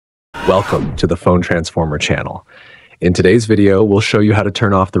Welcome to the Phone Transformer channel. In today's video, we'll show you how to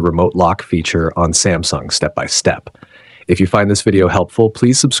turn off the remote lock feature on Samsung step by step. If you find this video helpful,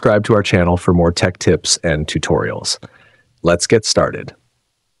 please subscribe to our channel for more tech tips and tutorials. Let's get started.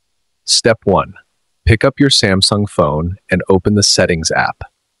 Step 1. Pick up your Samsung phone and open the Settings app.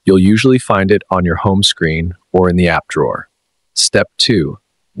 You'll usually find it on your home screen or in the app drawer. Step 2.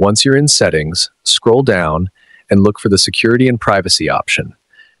 Once you're in Settings, scroll down and look for the Security and Privacy option.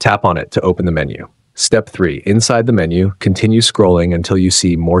 Tap on it to open the menu. Step 3. Inside the menu, continue scrolling until you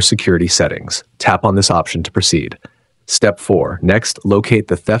see More Security Settings. Tap on this option to proceed. Step 4. Next, locate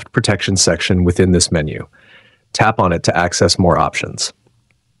the Theft Protection section within this menu. Tap on it to access more options.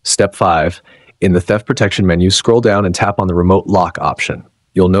 Step 5. In the Theft Protection menu, scroll down and tap on the Remote Lock option.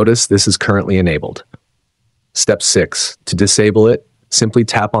 You'll notice this is currently enabled. Step 6. To disable it, simply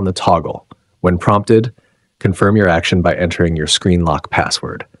tap on the toggle. When prompted, confirm your action by entering your screen lock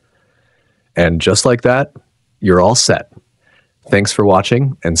password. And just like that, you're all set. Thanks for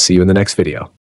watching, and see you in the next video.